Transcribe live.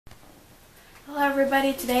Hello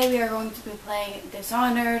everybody, today we are going to be playing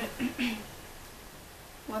Dishonored.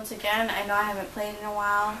 Once again, I know I haven't played in a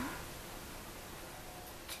while,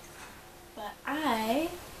 but I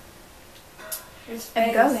am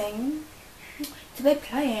going to be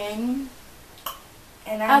playing again.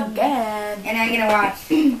 And I'm gonna watch.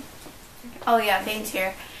 Oh yeah, Dane's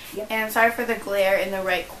here. Yep. And sorry for the glare in the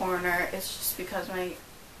right corner, it's just because my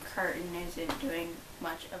curtain isn't doing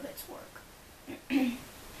much of its work.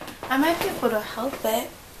 I might be able to help it.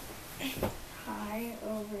 Hi,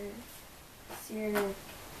 over your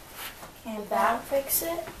Did that fix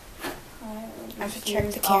it? I have to check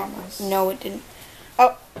the camera. No, it didn't.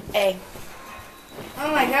 Oh, hey.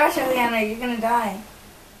 Oh my gosh, Iliana, you're gonna die.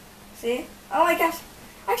 See? Oh my gosh.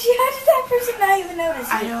 Actually, how did that person not even notice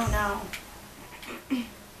you? I don't know. Okay,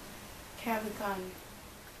 I have a gun.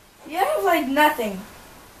 You have like nothing.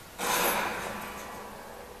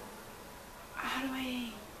 How do I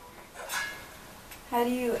aim? How do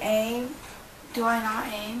you aim? Do I not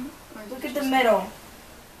aim? Or Look at the middle.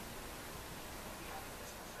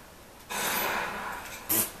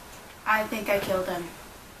 I think I killed him.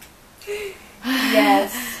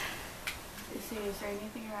 Yes. Is there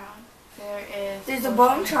anything around? There is. There's a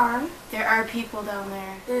bone charm. There are people down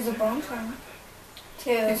there. There's a bone charm.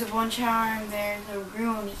 There's a bone charm. There's a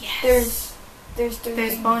rune. Yes. There's three.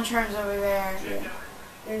 There's bone charms over there. Yeah.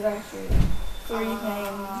 There's actually three things.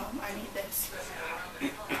 I need this.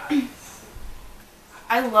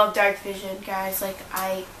 I love dark vision, guys. Like,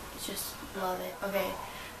 I just love it. Okay,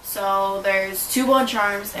 so there's 2 bone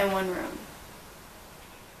charms and 1 rune.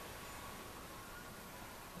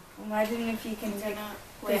 Imagine if you can take.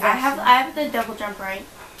 Wait, I have the double jump, right?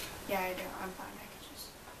 Yeah, I do. I'm fine. I can just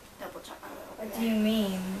double jump. What do you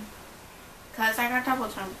mean? Cause I got double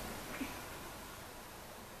jump.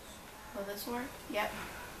 Will this work? Yep.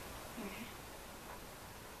 Okay.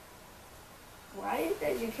 Why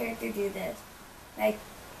does your character do this? Like,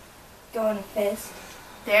 go in a fist?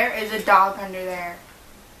 There is a dog under there.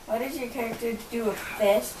 Why does your character do a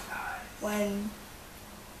fist when...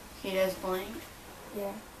 He does blink?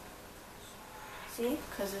 Yeah. See?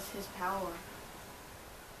 Because it's his power.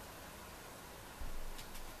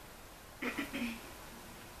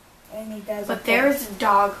 And he does. But there is a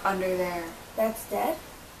dog under there. That's dead?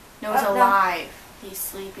 No, it's alive. No. He's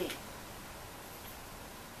sleeping.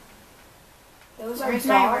 Those Where's are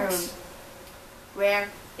my dogs? rune? Where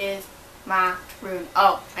is my rune?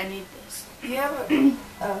 Oh, I need this. You have a...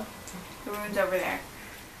 Oh. The rune's over there.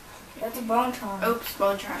 That's a bone charm. Oops,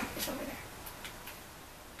 bone charm. It's over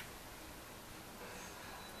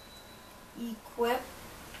there. Equip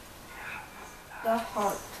the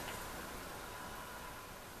heart.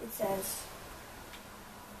 It says,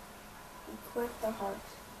 equip the heart.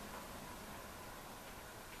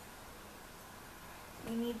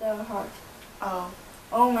 You need the heart. Oh.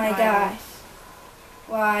 Oh my gosh.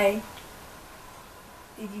 Why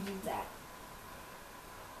did you do that?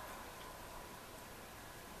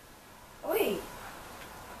 Oh, wait.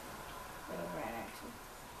 Right, actually.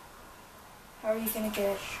 How are you gonna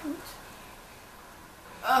get it? Shoot.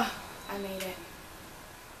 Oh, I made it.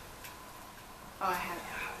 Oh, I have it.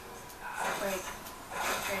 Wait.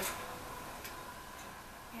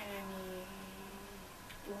 And I need...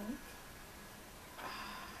 Blink.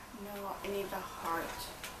 No, I need the heart.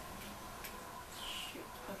 Shoot,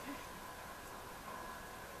 okay.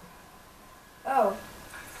 Oh.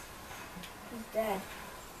 He's dead.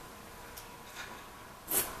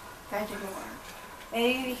 That didn't work.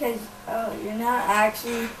 Maybe because, oh, you're not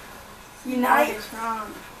actually... You're What not... is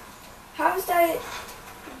wrong? How is that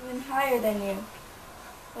even higher than you?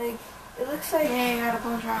 Like, it looks like... Yeah, you got a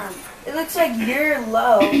bone charm. It looks like you're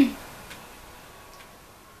low.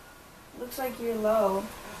 Looks like you're low.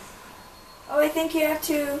 Oh, I think you have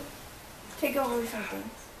to take over something.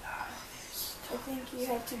 I think you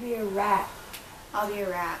have to be a rat. I'll be a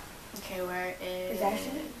rat. Okay, where is...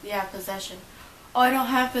 Possession? Yeah, possession. Oh, I don't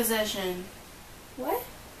have possession. What?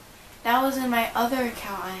 That was in my other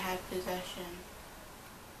account I had possession.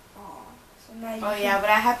 Oh, so now you Oh can... yeah, but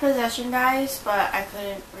I had possession, guys, but I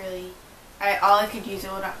couldn't really... all I could use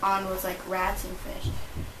it on was like rats and fish.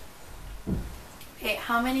 Okay,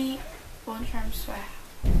 how many bone charms do I have?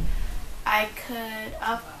 I could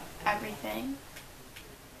up everything.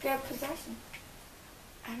 Get possession.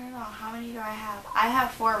 I don't know, how many do I have? I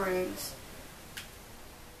have 4 runes.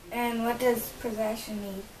 And what does possession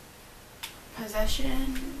need?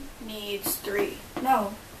 Possession needs 3.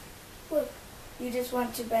 No. Look, you just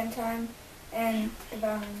went to bedtime and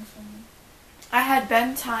devour something. I had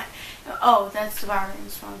bedtime. Oh, that's devouring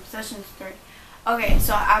one. Possession's 3. Okay,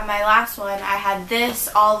 so on my last one, I had this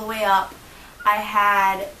all the way up. I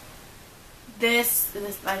had this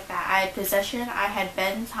like that. I had possession. I had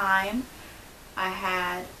bend time. I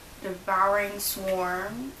had devouring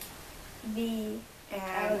swarm. And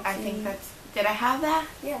I think that's. Did I have that?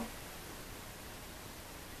 Yeah.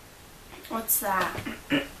 What's that?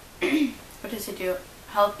 What does it do?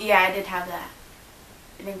 Health? Yeah, I did have that.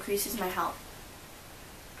 It increases my health.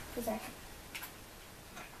 Possession.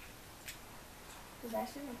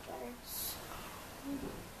 Possession is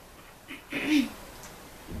better.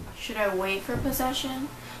 Should I wait for possession?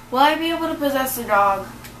 Will I be able to possess the dog?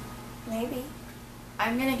 Maybe.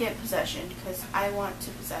 I'm gonna get possession because I want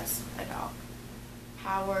to possess a dog.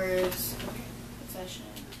 Powers, possession,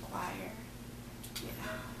 acquire. Yeah.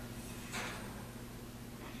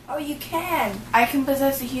 Oh, you can. I can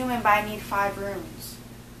possess a human, but I need 5 rooms.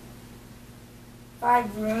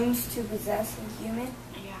 5 rooms to possess a human?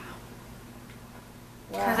 Yeah.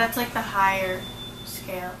 Wow. Because that's like the higher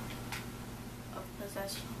scale of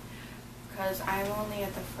possession. Because I'm only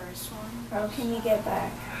at the first one. How can you get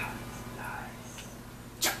back?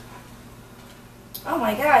 Oh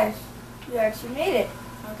my gosh. You actually made it.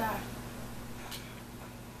 Oh god.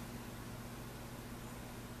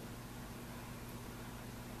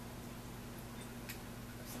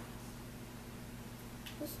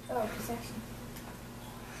 Oh, possession.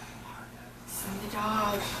 Send the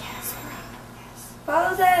dog. Yes, bro. Yes.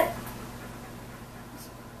 Follow that.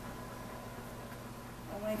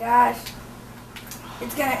 Oh my gosh.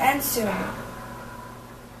 It's gonna end soon.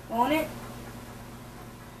 Won't it?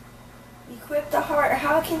 Equip the heart.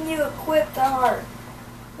 How can you equip the heart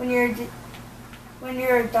when you're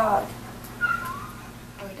a dog?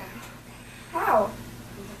 Oh, it died. How?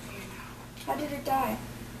 I'm looking here now. How did it die?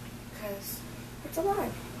 Because. It's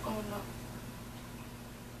alive. Oh no.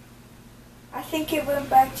 I think it went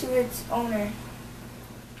back to its owner.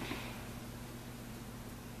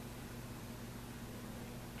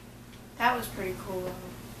 That was pretty cool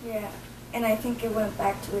though. Yeah. And I think it went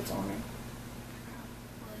back to its owner.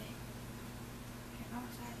 Probably. Oh,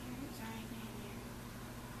 is that here? Is there anything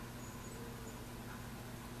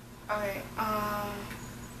in here? Okay,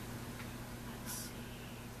 let's see.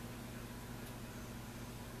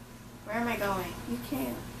 Where am I going? You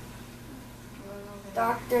can't. I'm going over there.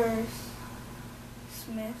 Dr.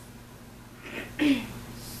 Smith.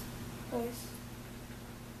 Place.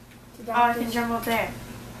 To Oh, I can jump up there.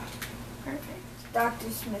 Perfect. Dr.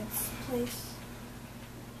 Smith's place.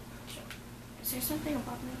 Is there something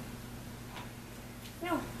above me?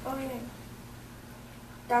 No. Oh yeah.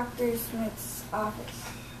 Dr. Smith's office.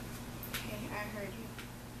 Okay, I heard you.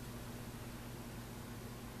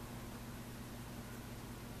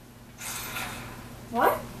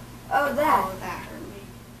 What? Oh, that. Oh, that hurt me.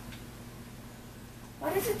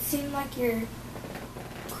 Why does it seem like you're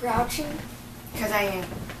crouching? Because I am.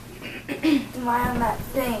 Am I on that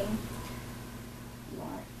thing? You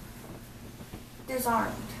are.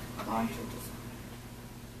 Disarmed. Launch or disarmed.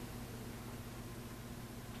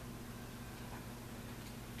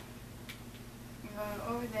 I'm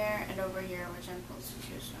going over there and over here, which I'm close to,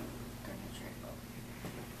 so I'm going to try to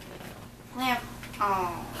go. Lamp.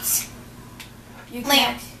 Oh. You can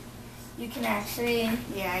Lamp. You can actually.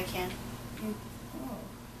 Yeah, I can. Oh,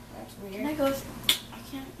 that's weird. Can I go? I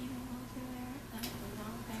can't even go through there. That is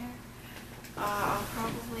not there. I'll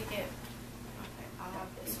probably get. Okay, I'll have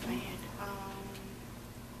this in my hand.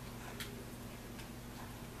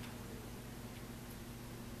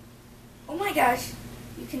 Oh my gosh,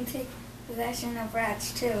 you can take possession of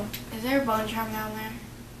rats too. Is there a bone charm down there?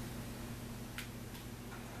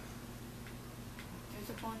 There's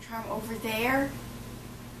a bone charm over there.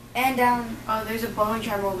 And Oh, there's a bone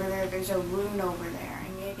charm over there. There's a rune over there. I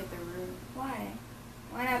need to get the rune. why?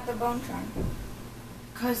 Why not the bone charm?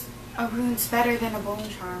 Because a rune's better than a bone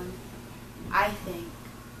charm. I think.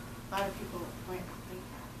 A lot of people might not think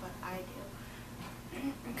that, but I do.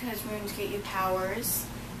 Because runes get you powers,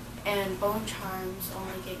 and bone charms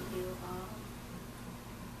only get you,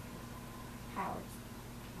 Powers.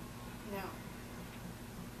 no.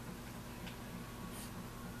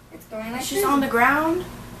 It's going like It's just this. on the ground?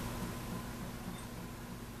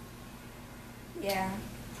 Yeah.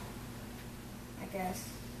 I guess.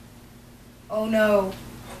 Oh no.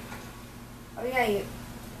 Oh yeah, you.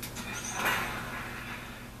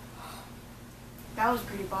 That was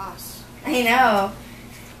pretty boss. I know.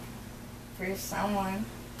 For someone.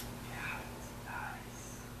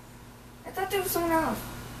 I thought there was someone else.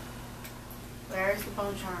 Where's the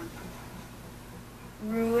bone charm?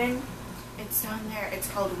 Ruin. It's down there. It's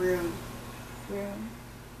called rune. Room.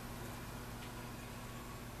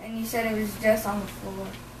 And you said it was just on the floor.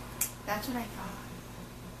 That's what I thought.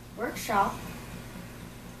 Workshop.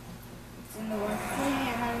 It's in the Oh workshop.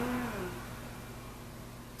 yeah, I got a rune.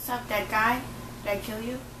 up, dead guy? Did I kill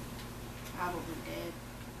you? Probably did.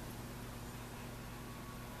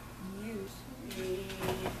 Read.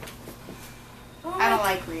 I don't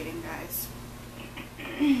like reading, guys.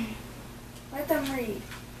 Let them read.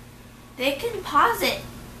 They can pause it.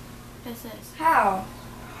 What is this? How?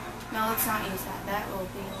 No, let's not use that. That will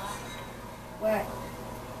be loud. What?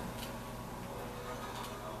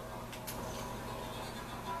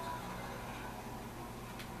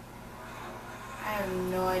 I have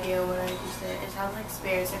no idea what I just did. It sounds like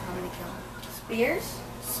spirits are coming to kill me. Spears?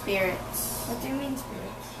 Spirits. What do you mean spirits?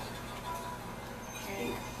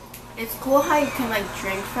 It's cool how you can like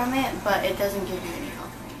drink from it, but it doesn't give you any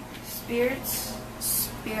health or anything. Spirits?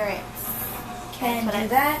 Spirits. Can But do it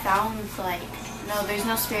that? sounds like... No, there's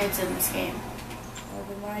no spirits in this game. Well,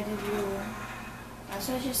 then why did you... That's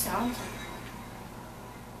what it just sounds like.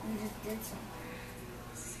 You just did something.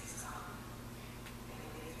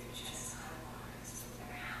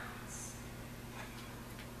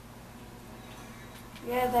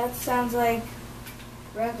 Yeah, that sounds like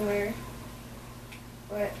regular.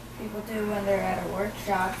 What people do when they're at a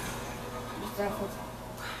workshop. And stuff with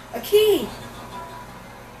a key!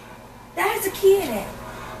 That has a key in it.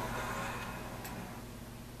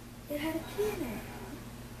 It had a key in it.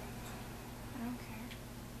 I don't care.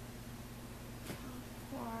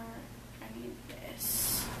 Or I need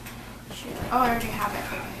this. Shoot. Oh, I already have it.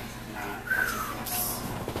 Okay. I'll take this.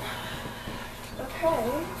 Okay,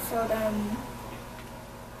 so then...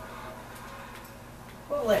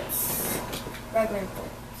 bullets. Regular bullets.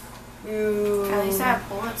 Ooh. At least I have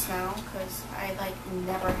bullets now, because I like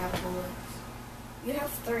never have bullets. You have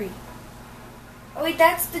 3. Oh wait,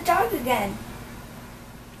 that's the dog again.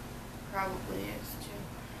 Probably is too.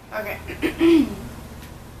 Okay.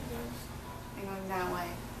 I'm going that way.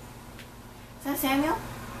 Is that Samuel?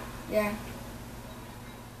 Yeah.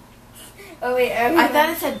 Oh wait, I thought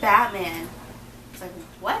it said Batman. It's like,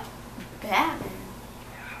 what? Batman?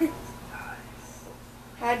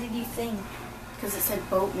 How did you think? Because it said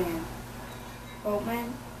Boatman.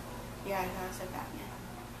 Boatman? Yeah, I thought it said Batman.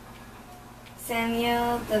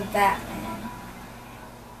 Samuel the Batman.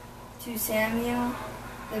 To Samuel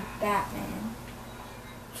the Batman.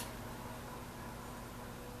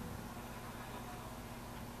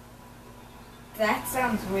 That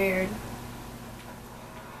sounds weird.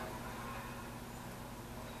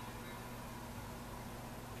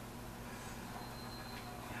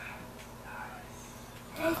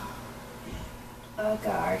 Oh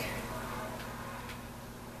God.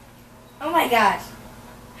 Oh my gosh.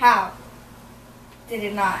 How did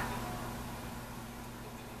it not?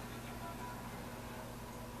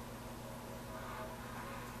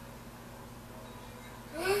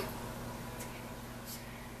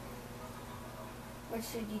 What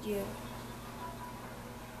should you do?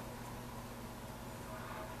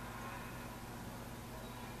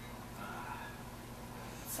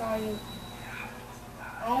 Saw you.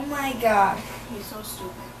 Oh my gosh. He's so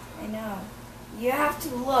stupid. I know. You have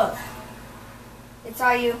to look. It's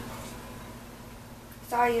all you.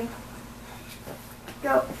 It's all you.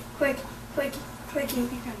 Go. Quick. Quick. What Quickie. do you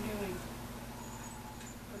think I'm doing?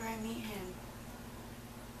 Where do I meet him?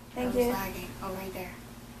 Thank I was you. lagging. Oh, right there.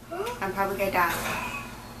 I'm probably gonna die.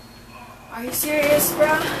 Are you serious,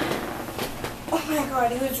 bro? Oh my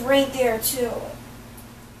God, he was right there too.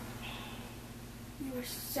 You were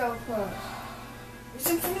so close. There's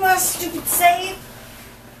something less stupid save.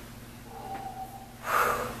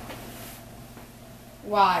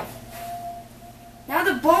 Why? Now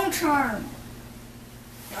the bone charm.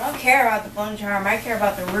 I don't care about the bone charm. I care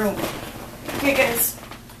about the room. Okay, guys.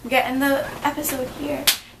 I'm getting the episode here.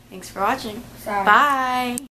 Thanks for watching. Sorry. Bye.